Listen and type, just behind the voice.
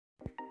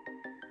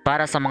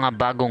para sa mga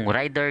bagong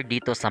rider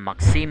dito sa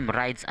Maxim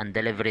Rides and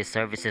Delivery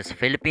Services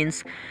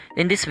Philippines.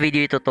 In this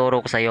video, ituturo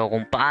ko sa iyo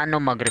kung paano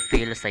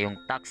mag-refill sa iyong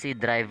taxi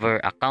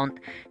driver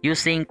account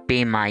using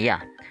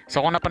Paymaya.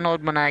 So kung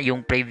napanood mo na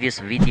yung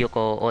previous video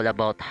ko all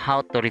about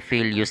how to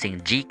refill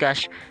using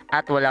GCash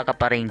at wala ka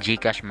pa ring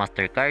GCash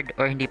Mastercard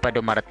or hindi pa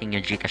dumarating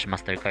yung GCash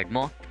Mastercard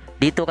mo,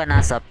 dito ka na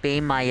sa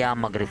Paymaya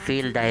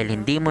mag-refill dahil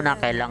hindi mo na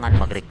kailangan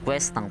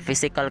mag-request ng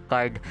physical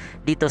card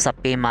dito sa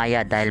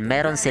Paymaya dahil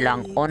meron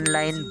silang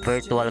online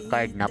virtual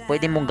card na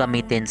pwede mong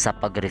gamitin sa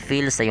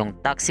pag-refill sa iyong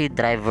taxi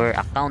driver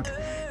account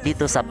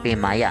dito sa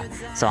Paymaya.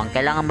 So ang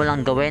kailangan mo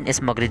lang gawin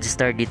is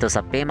mag-register dito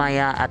sa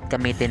Paymaya at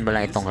gamitin mo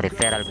lang itong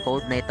referral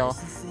code na ito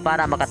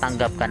para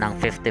makatanggap ka ng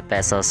 50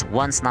 pesos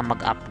once na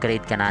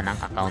mag-upgrade ka na ng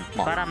account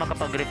mo. Para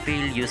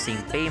makapag-refill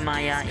using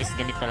Paymaya is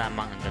ganito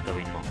lamang ang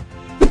gagawin mo.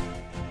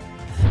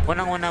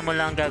 Unang-una mo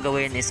lang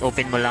gagawin is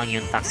open mo lang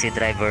yung taxi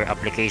driver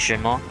application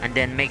mo and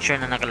then make sure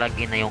na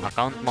nakalagin na yung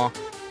account mo.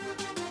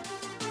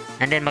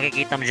 And then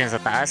makikita mo dyan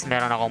sa taas,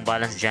 meron akong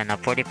balance dyan na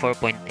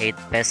 44.8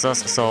 pesos.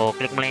 So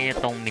click mo lang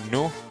itong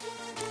menu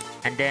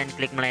and then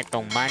click mo lang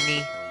itong money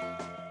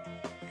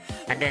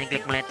and then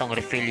click mo lang itong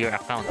refill your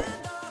account.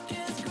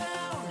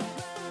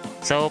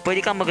 So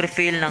pwede kang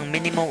mag-refill ng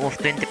minimum of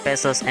 20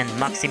 pesos and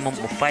maximum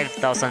of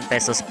 5,000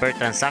 pesos per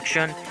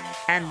transaction.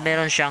 And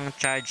meron siyang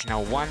charge na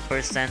 1%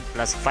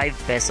 plus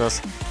 5 pesos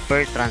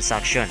per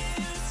transaction.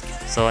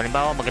 So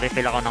halimbawa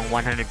mag-refill ako ng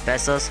 100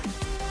 pesos.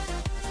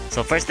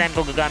 So first time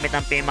ko gagamit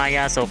ng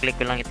Paymaya, so click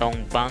ko lang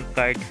itong bank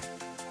card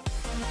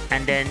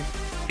and then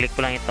click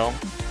ko lang itong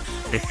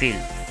refill.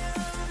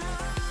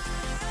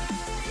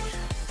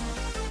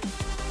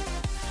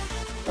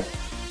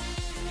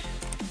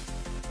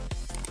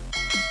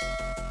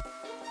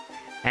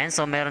 And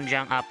so meron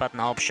diyang apat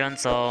na option.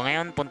 So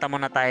ngayon punta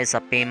muna tayo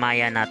sa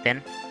Paymaya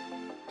natin.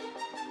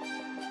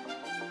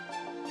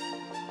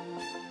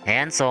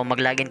 Ayan, so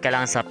mag-login ka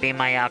lang sa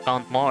Paymaya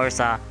account mo or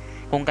sa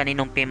kung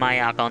kaninong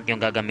Paymaya account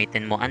yung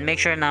gagamitin mo. And make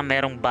sure na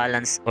merong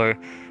balance or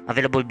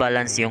available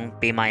balance yung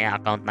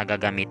Paymaya account na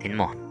gagamitin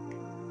mo.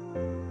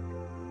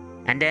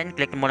 And then,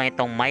 click mo lang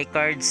itong My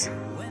Cards.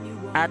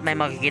 At may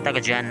makikita ka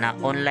dyan na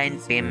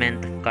online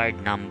payment card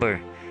number.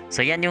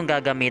 So, yan yung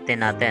gagamitin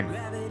natin.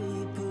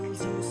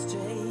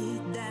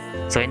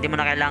 So, hindi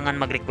mo na kailangan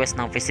mag-request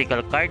ng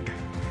physical card.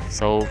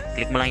 So,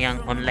 click mo lang yung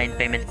online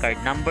payment card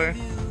number.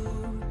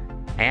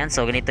 Ayan,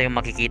 so ganito yung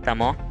makikita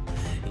mo.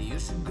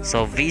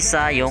 So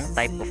Visa yung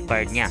type of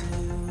card niya.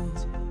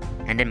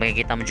 And then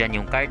makikita mo dyan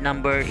yung card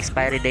number,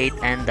 expiry date,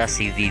 and the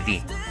CVV.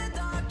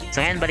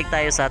 So ngayon balik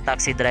tayo sa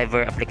taxi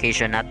driver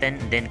application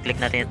natin. Then click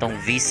natin itong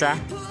Visa.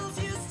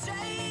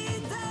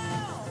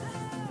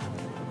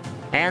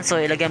 Ayan, so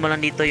ilagay mo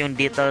lang dito yung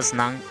details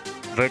ng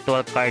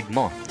virtual card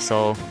mo.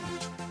 So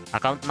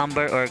account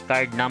number or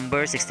card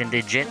number 16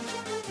 digit,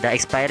 the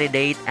expiry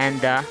date,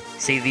 and the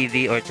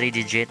CVV or 3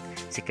 digit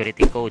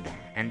security code,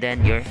 and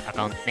then your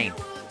account name.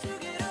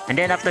 And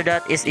then after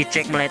that is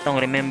i-check mo lang itong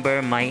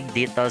remember my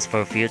details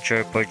for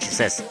future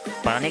purchases.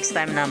 Para next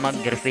time na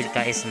mag-refill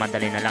ka is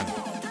madali na lang.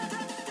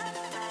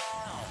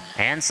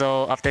 Ayan,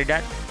 so after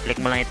that,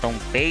 click mo lang itong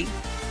pay.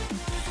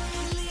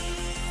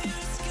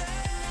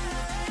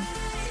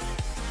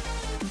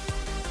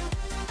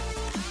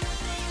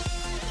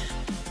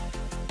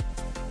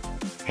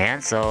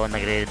 Ayan, so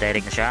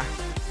nagre-redirect na siya.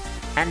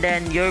 And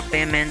then your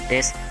payment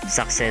is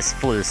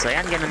successful. So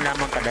ayan, ganun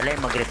lamang kadali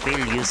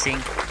mag-refill using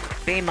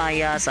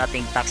Paymaya sa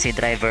ating taxi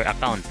driver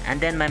account.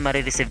 And then may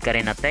marireceive ka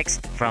rin na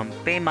text from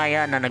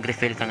Paymaya na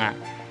nag-refill ka nga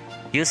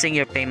using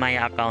your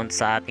Paymaya account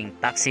sa ating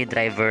taxi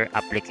driver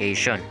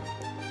application.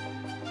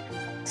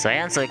 So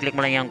ayan, so i-click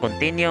mo lang yung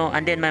continue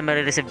and then may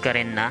marireceive ka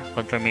rin na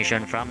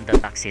confirmation from the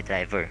taxi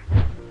driver.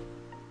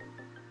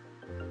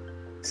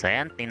 So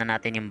ayan, tingnan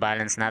natin yung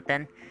balance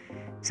natin.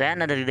 So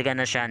ayan,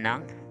 nadagdagan na siya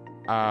ng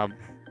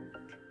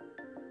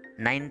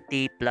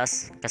 90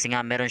 plus kasi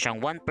nga meron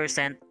siyang 1%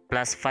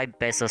 plus 5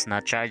 pesos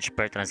na charge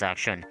per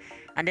transaction.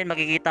 And then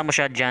makikita mo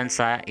siya dyan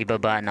sa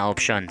ibaba na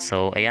option.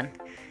 So ayan,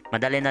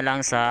 madali na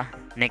lang sa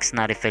next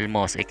na refill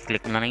mo. So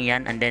i-click mo lang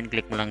yan and then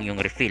click mo lang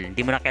yung refill.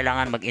 Hindi mo na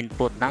kailangan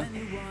mag-input ng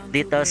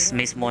details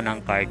mismo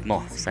ng card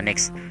mo sa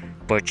next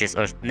purchase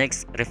or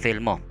next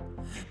refill mo.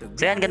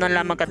 So ayan, ganun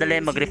lamang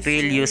kadali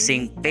mag-refill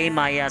using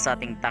Paymaya sa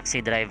ating taxi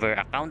driver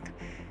account.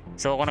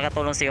 So kung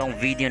nakatulong sa iyo ang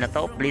video na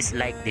to, please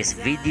like this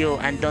video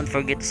and don't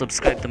forget to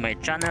subscribe to my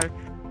channel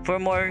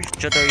for more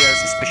tutorials,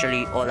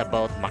 especially all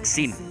about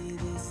Maxim.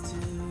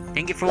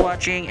 Thank you for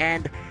watching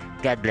and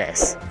God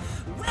bless.